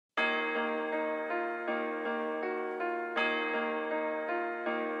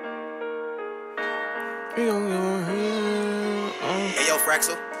We gon' give him hell. Hey yo,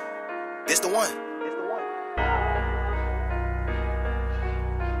 Fraxel, this the one.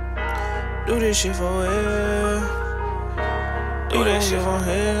 Do this shit for real. Do this shit for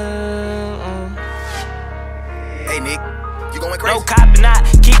hell. Hey Nick, you going crazy? No copping out,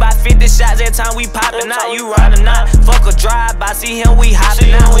 keep by 50 shots every time we poppin' out. You riding out, fuck a drive-by, see him, we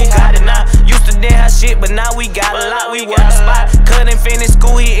hoppin' out, we got it now. Used to didn't have shit, but now we got a lot. We work the spot, couldn't finish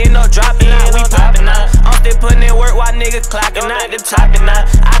school, he end up dropping out. We poppin' out, I'm still putting in work while niggas clocking out, the topping out.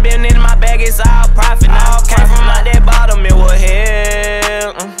 I been in my bag, it's all profit now. Came from out that bottom, it was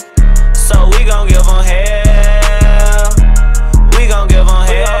hell. So we gon' give them hell. We gon' give them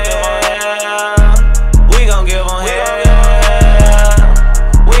hell. We gon' give them hell.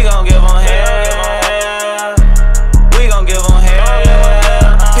 We gon' give them hell. We gon' give them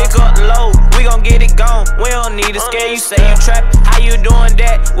hell. Pick up the load, we gon' get it gone. We don't need a scare. You say you trappin', how you doing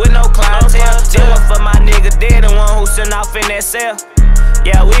that with no clientele? This one for my nigga dead, the one who sent off in that cell.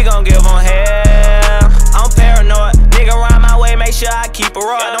 Yeah, we gon' give them hell. I'm paranoid, nigga ride my way, make sure I keep a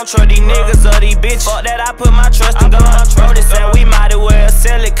rod. Don't trust these niggas or these bitches. Fuck that, I put my trust in God. Bro, they said we might as well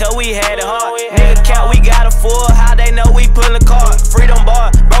sell it, cause we had it hard. Nigga count, we got a full, how they know we pullin' card? Freedom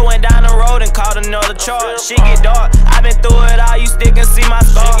bar, bro went down the road and caught another charge. Shit get dark, I been through it all, you still can see my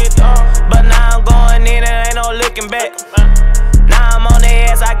scars. But now I'm going in and ain't no looking back. Now I'm on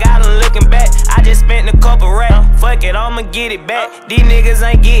their ass, I got them looking back. I just spent a couple racks, fuck it, I'ma get it back. These niggas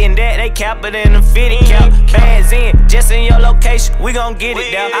ain't getting that, they cap it in the 50 cap. Bands in, just in your location, we gon' get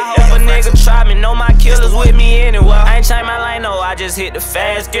it down. I hope a nigga try me, know my killers with me anyway. I ain't change my lane, no, I just hit the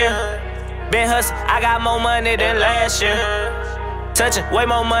fast gear. Been hustlin', I got more money than last year. Touchin' way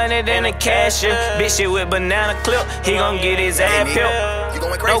more money than a cashier. Bitch shit with banana clip, he gon' get his ass peeled.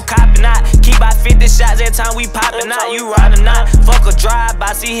 No copping out, keep by 50 shots every time we poppin' out. You riding out, fuck a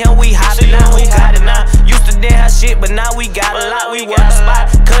drive-by, see him, we hoppin' out, we got it now. Used to didn't have shit, but now we got a lot. We work the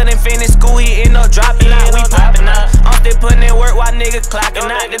spot, couldn't finish school, he end up dropping out. We poppin' out, I'm still putting in work while niggas clocking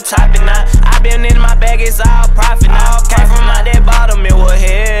out, the topping out. I been in my bag, it's all profit now. Came from out that bottom, it was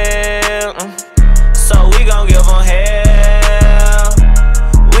hell. So we gon' give them hell.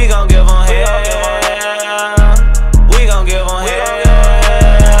 We gon' give them hell. We gon' give them hell.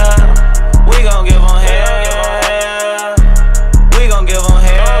 We gon' give them hell. We gon' give them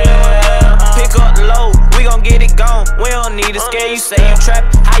hell. Pick up the load, we gon' get it gone. We don't need a scare. You say you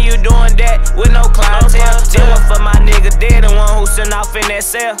trappin', how you doing that with no clientele? This one for my nigga dead, the one who sent off in that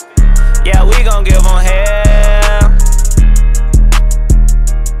cell. Yeah, we gon' give them hell.